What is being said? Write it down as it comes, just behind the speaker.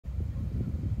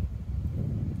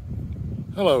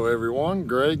Hello everyone,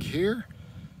 Greg here,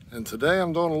 and today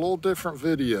I'm doing a little different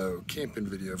video, camping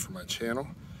video for my channel.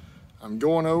 I'm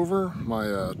going over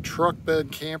my truck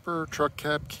bed camper, truck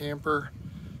cab camper,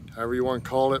 however you want to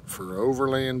call it, for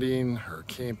overlanding or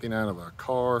camping out of a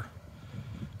car.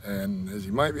 And as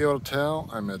you might be able to tell,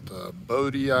 I'm at the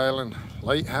Bodie Island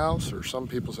Lighthouse, or some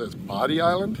people say it's Body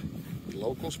Island, the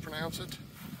locals pronounce it.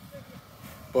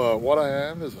 But what I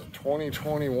have is a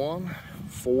 2021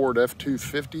 Ford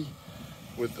F250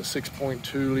 with the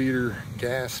 6.2 liter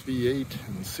gas V8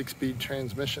 and 6-speed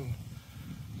transmission,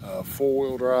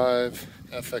 four-wheel drive,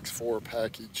 FX4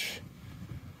 package.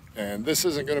 And this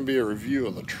isn't going to be a review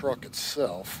of the truck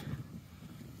itself,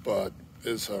 but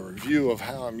it's a review of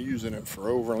how I'm using it for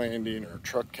overlanding or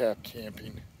truck cab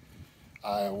camping.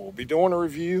 I will be doing a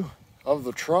review of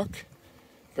the truck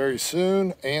very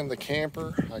soon, and the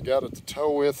camper. I got it to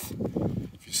tow with.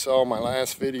 If you saw my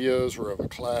last videos, we're of a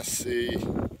Class C.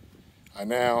 I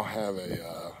now have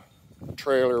a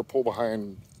trailer, pull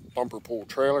behind bumper pull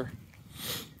trailer,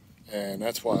 and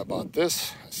that's why I bought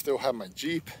this. I still have my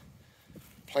Jeep,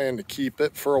 plan to keep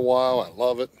it for a while. I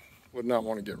love it, would not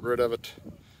want to get rid of it.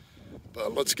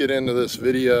 But let's get into this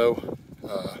video.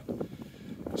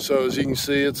 So as you can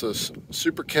see, it's a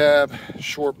super cab,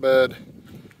 short bed,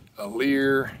 a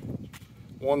Lear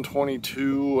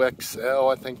 122 XL,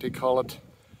 I think they call it.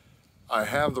 I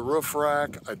have the roof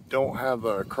rack. I don't have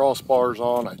the crossbars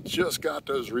on. I just got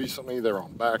those recently. They're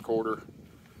on back order.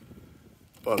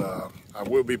 But I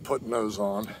will be putting those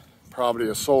on. Probably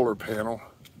a solar panel.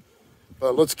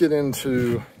 But let's get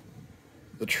into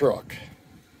the truck.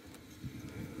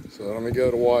 So let me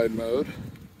go to wide mode.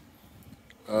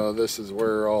 This is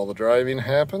where all the driving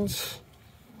happens.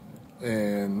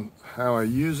 And how I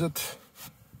use it.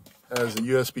 Has a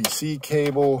USB-C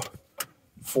cable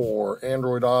for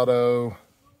Android Auto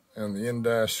and the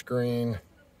in-dash screen,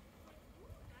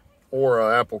 or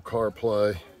Apple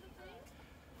CarPlay.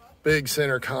 Big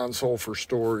center console for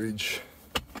storage.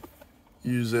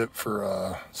 Use it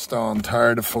for installing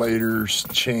tire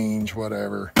deflators, change,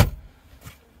 whatever.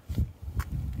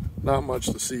 Not much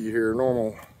to see here.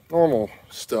 Normal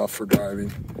stuff for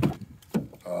driving.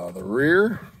 The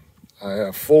rear, I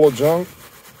have full of junk.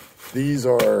 These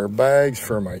are bags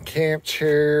for my camp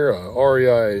chair, a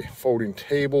REI folding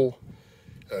table,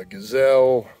 a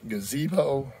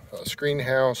gazebo, a screen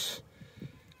house,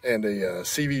 and a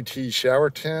CVT shower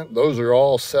tent. Those are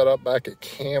all set up back at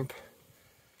camp,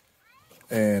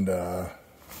 and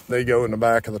they go in the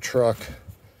back of the truck.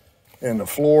 And the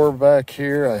floor back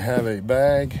here, I have a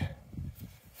bag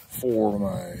for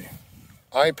my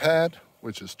iPad,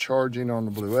 which is charging on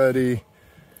the Blue Eddy,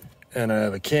 and I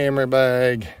have a camera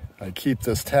bag. I keep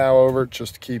this towel over it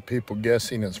just to keep people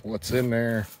guessing as what's in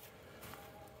there.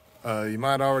 You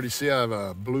might already see I have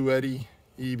a Blue Eddy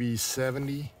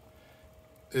EB70.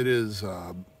 It is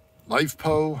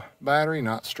LifePo battery,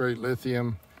 not straight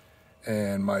lithium.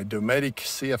 And my Dometic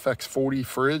CFX40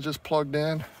 fridge is plugged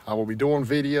in. I will be doing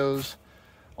videos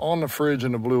on the fridge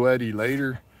and the Blue Eddy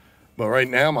later. But right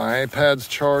now my iPad's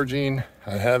charging.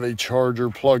 I have a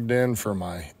charger plugged in for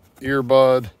my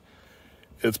earbud.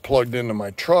 It's plugged into my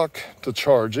truck to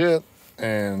charge it,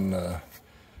 and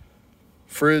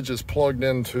fridge is plugged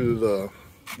into the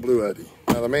Blue Eddy.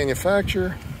 Now the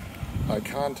manufacturer, I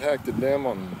contacted them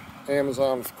on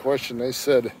Amazon with a question. They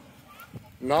said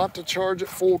not to charge it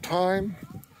full time,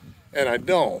 and I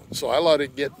don't. So I let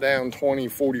it get down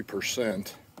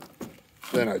 20–40%,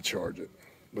 then I charge it.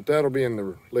 But that'll be in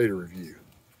the later review.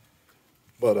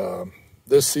 But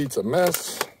this seat's a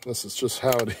mess. This is just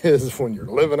how it is when you're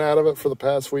living out of it for the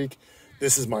past week.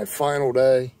 This is my final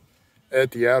day at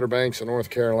the Outer Banks of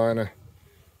North Carolina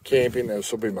camping.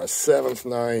 This will be my 7th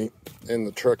night in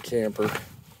the truck camper.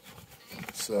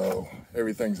 So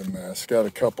everything's a mess. Got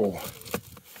a couple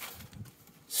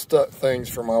things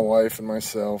for my wife and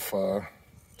myself to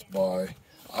buy.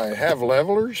 I have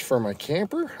levelers for my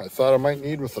camper. I thought I might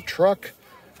need with the truck.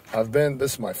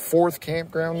 This is my 4th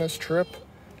campground this trip.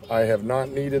 I have not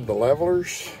needed the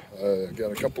levelers.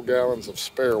 Got a couple gallons of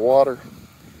spare water.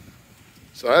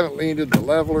 So I haven't needed the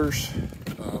levelers.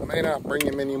 May not bring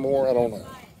them anymore, I don't know.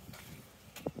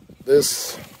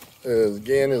 This is,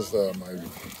 again, is my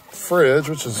fridge,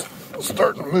 which is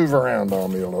starting to move around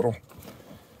on me a little.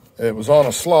 It was on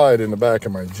a slide in the back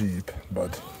of my Jeep,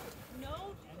 but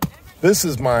this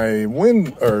is my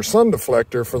sun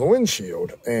deflector for the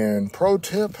windshield. And pro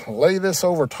tip, lay this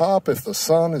over top if the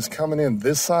sun is coming in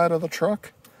this side of the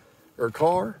truck or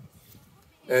car,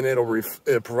 and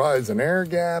it provides an air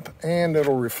gap and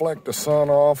it'll reflect the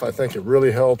sun off. I think it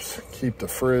really helps keep the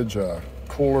fridge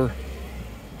cooler.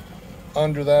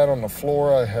 Under that on the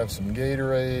floor, I have some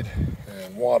Gatorade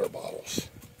and water bottles.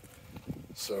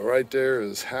 So right there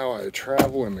is how I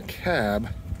travel in the cab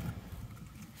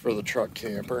for the truck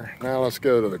camper. Now let's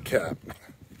go to the cap.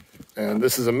 And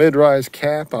this is a mid-rise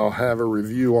cap. I'll have a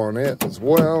review on it as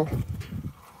well.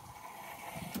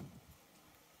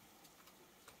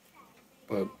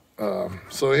 But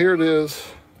so here it is.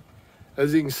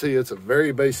 As you can see, it's a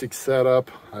very basic setup.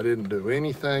 I didn't do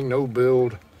anything, no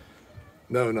build,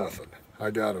 no nothing. I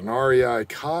got an REI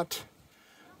cot,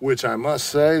 which I must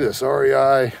say, this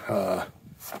REI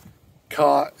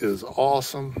cot is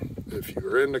awesome. If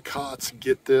you're into cots,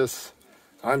 get this.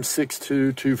 I'm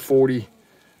 6'2", 240.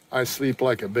 I sleep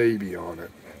like a baby on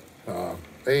it.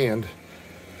 And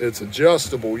it's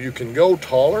adjustable. You can go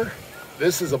taller.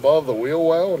 This is above the wheel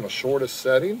well in the shortest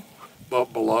setting,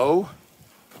 but below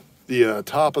the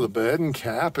top of the bed and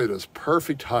cap, it is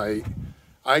perfect height.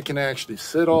 I can actually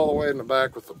sit all the way in the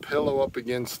back with the pillow up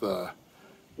against the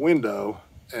window,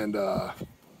 and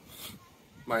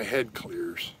my head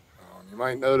clears. You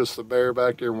might notice the bear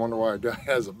back there and wonder why a guy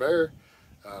has a bear.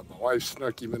 My wife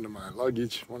snuck him into my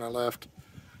luggage when I left,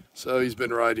 so he's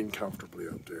been riding comfortably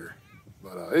up there.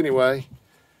 But anyway,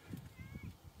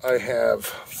 I have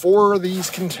 4 of these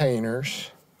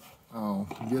containers. I'll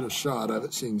get a shot of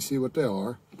it so you can see what they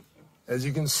are. As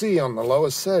you can see on the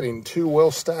lowest setting, 2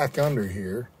 will stack under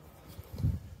here.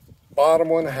 Bottom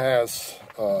one has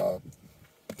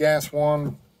gas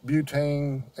one,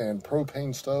 butane, and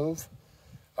propane stove.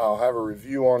 I'll have a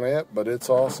review on it, but it's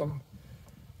awesome.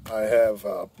 I have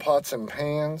pots and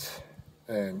pans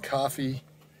and coffee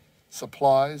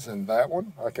supplies in that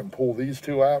one. I can pull these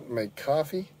 2 out and make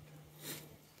coffee.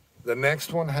 The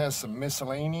next one has some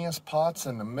miscellaneous pots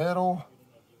in the middle.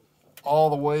 All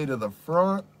the way to the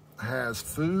front has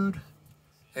food.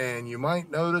 And you might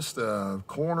notice the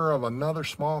corner of another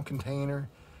small container.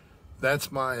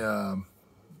 That's my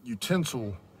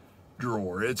utensil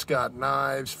drawer. It's got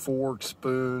knives, forks,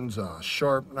 spoons,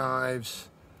 sharp knives,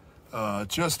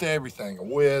 just everything, a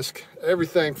whisk,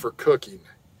 everything for cooking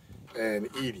and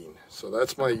eating. So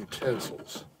that's my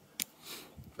utensils.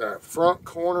 That front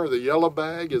corner, the yellow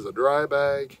bag, is a dry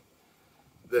bag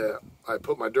that I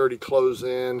put my dirty clothes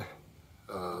in.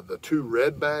 The 2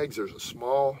 red bags, there's a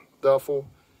small duffel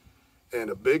and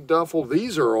a big duffel.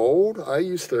 These are old. I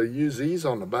used to use these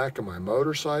on the back of my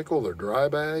motorcycle. They're dry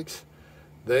bags.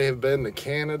 They have been to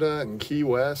Canada and Key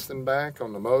West and back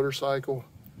on the motorcycle.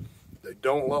 They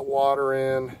don't let water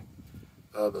in.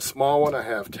 The small one, I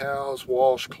have towels,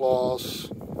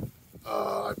 washcloths.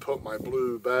 I put my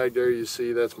blue bag there. You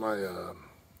see, that's my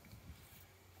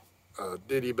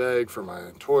ditty bag for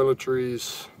my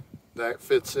toiletries. That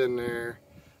fits in there.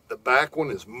 The back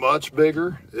one is much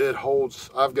bigger. It holds,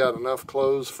 I've got enough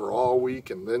clothes for all week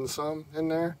and then some in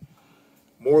there.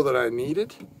 More than I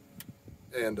needed.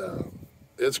 And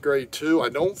it's great too. I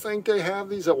don't think they have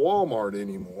these at Walmart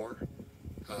anymore.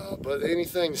 But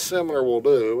anything similar will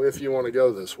do if you want to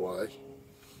go this way.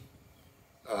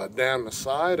 Down the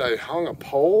side, I hung a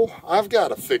pole. I've got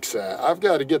to fix that. I've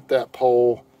got to get that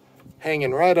pole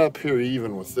hanging right up here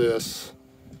even with this.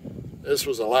 This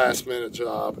was a last minute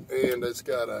job, and it's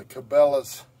got a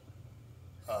Cabela's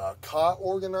cot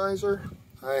organizer.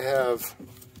 I have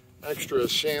extra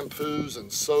shampoos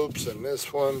and soaps in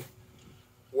this one.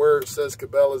 Where it says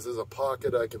Cabela's is a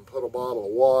pocket, I can put a bottle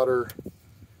of water.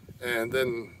 And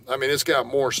then, I mean, it's got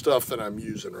more stuff than I'm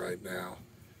using right now.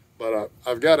 But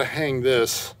I've got to hang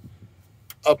this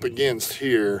up against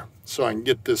here so I can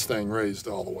get this thing raised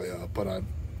all the way up. But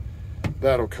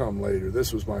that'll come later.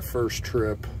 This was my first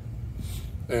trip,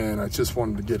 and I just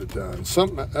wanted to get it done.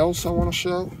 Something else I want to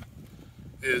show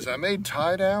is I made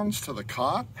tie downs to the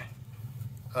cot.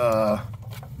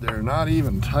 They're not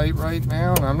even tight right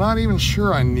now, and I'm not even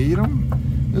sure I need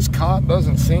them. This cot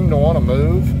doesn't seem to want to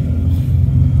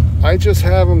move. I just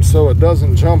have them so it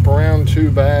doesn't jump around too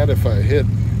bad if I hit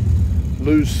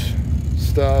loose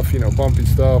stuff, you know, bumpy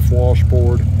stuff,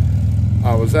 washboard.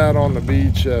 I was out on the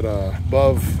beach at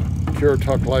above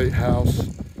Currituck Lighthouse,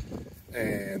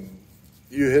 and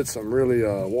you hit some really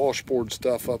washboard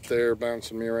stuff up there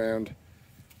bouncing me around.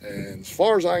 And as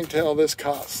far as I can tell, this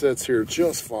cot sits here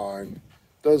just fine.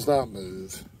 Does not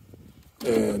move.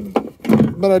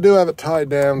 But I do have it tied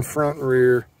down front and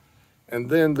rear. And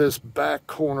then this back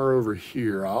corner over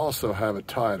here, I also have it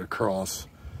tied across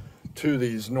to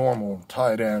these normal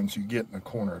tie downs you get in the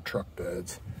corner of truck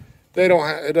beds. It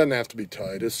doesn't have to be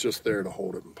tight. It's just there to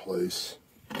hold it in place.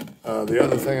 The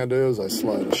other thing I do is I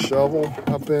slide a shovel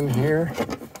up in here,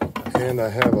 and I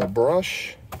have a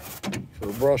brush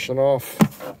for brushing off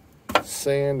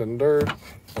sand and dirt.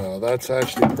 That's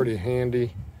actually pretty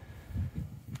handy.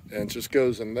 and it just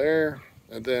goes in there.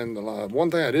 And then the one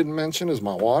thing I didn't mention is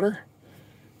my water.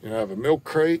 You know, I have a milk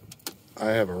crate.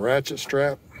 I have a ratchet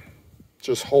strap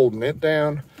just holding it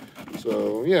down.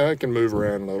 So, yeah, it can move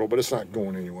around a little, but it's not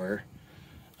going anywhere.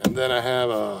 And then I have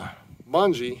a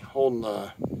bungee holding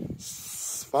a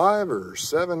 5 or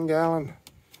 7 gallon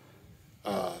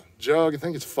jug. I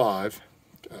think it's 5,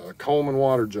 Coleman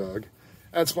water jug.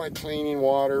 That's my cleaning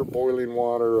water, boiling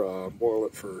water, boil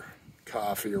it for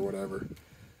coffee or whatever.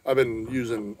 I've been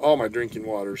using all my drinking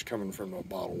waters coming from a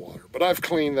bottled water, but I've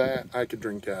cleaned that. I could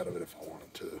drink out of it if I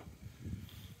wanted to.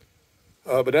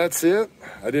 But that's it.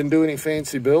 I didn't do any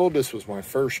fancy build. This was my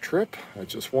first trip. I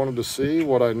just wanted to see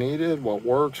what I needed, what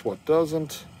works, what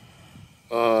doesn't.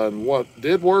 And what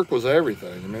did work was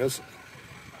everything. I mean,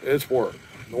 it's work.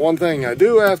 The one thing I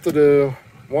do have to do,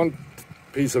 one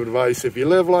piece of advice, if you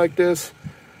live like this,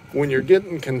 when you're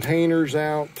getting containers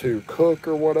out to cook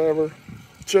or whatever,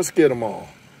 just get them all.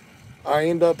 I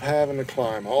end up having to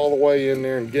climb all the way in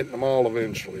there and getting them all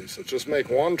eventually. So just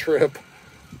make one trip,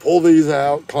 pull these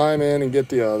out, climb in and get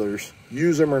the others.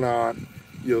 Use them or not,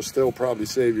 you'll still probably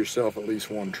save yourself at least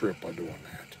one trip by doing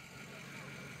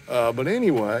that. But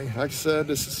anyway, like I said,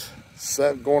 this is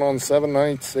going on 7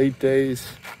 nights, 8 days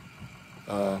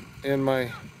in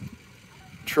my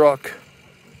truck.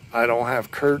 I don't have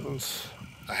curtains.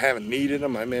 I haven't needed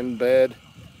them. I'm in bed.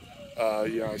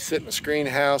 You know, I sit in the screen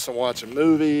house and watch a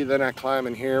movie. Then I climb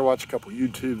in here, watch a couple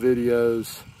YouTube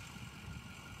videos.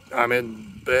 I'm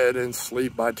in bed and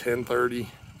sleep by 10:30,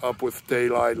 up with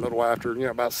daylight a little after, you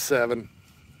know, about 7.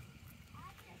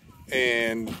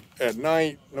 And at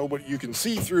night, nobody, you can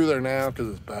see through there now because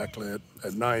it's backlit.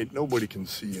 At night, nobody can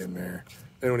see in there.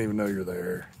 They don't even know you're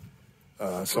there.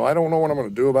 So I don't know what I'm going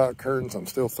to do about curtains. I'm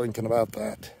still thinking about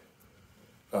that.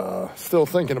 Still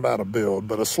thinking about a build,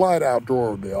 but a slide out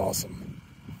door would be awesome.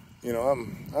 You know,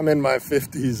 I'm in my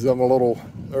 50s. I'm a little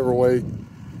overweight,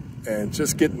 and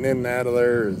just getting in and out of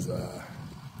there is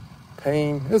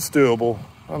pain. It's doable.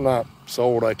 I'm not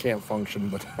sold I can't function,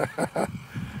 but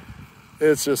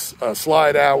it's just a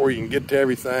slide out where you can get to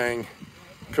everything,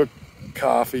 cook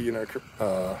coffee, you know,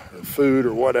 or food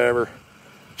or whatever.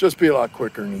 Just be a lot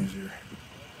quicker and easier.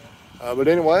 But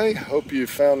anyway, hope you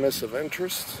found this of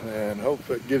interest, and hope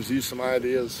it gives you some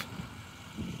ideas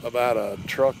about a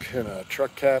truck and a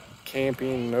truck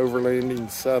camping, overlanding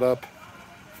setup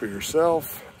for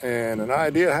yourself, and an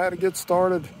idea how to get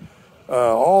started.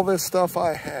 All this stuff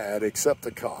I had except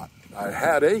the cot. I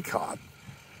had a cot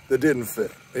that didn't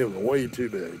fit. It was way too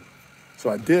big. So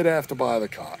I did have to buy the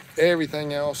cot.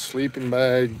 Everything else, sleeping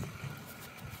bag,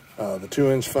 the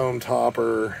 2-inch foam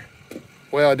topper.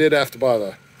 Well, I did have to buy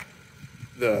the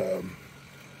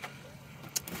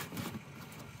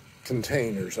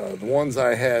containers. The ones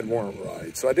I had weren't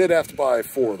right, so I did have to buy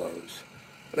 4 of those.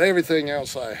 But everything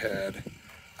else I had,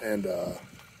 and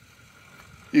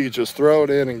you could just throw it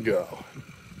in and go.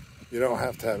 You don't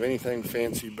have to have anything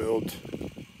fancy built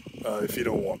if you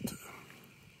don't want to.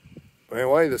 But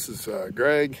anyway, this is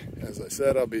Greg. As I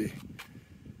said, I'll be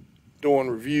doing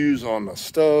reviews on the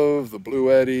stove, the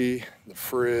Blue Eddy, the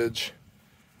fridge,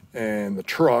 and the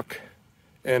truck,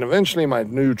 and eventually my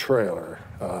new trailer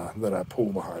that I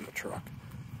pull behind the truck,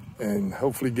 and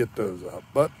hopefully get those up.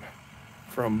 But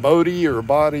from Bodie or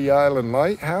Body Island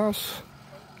Lighthouse,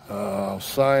 I'll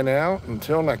sign out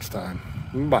until next time.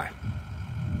 Bye.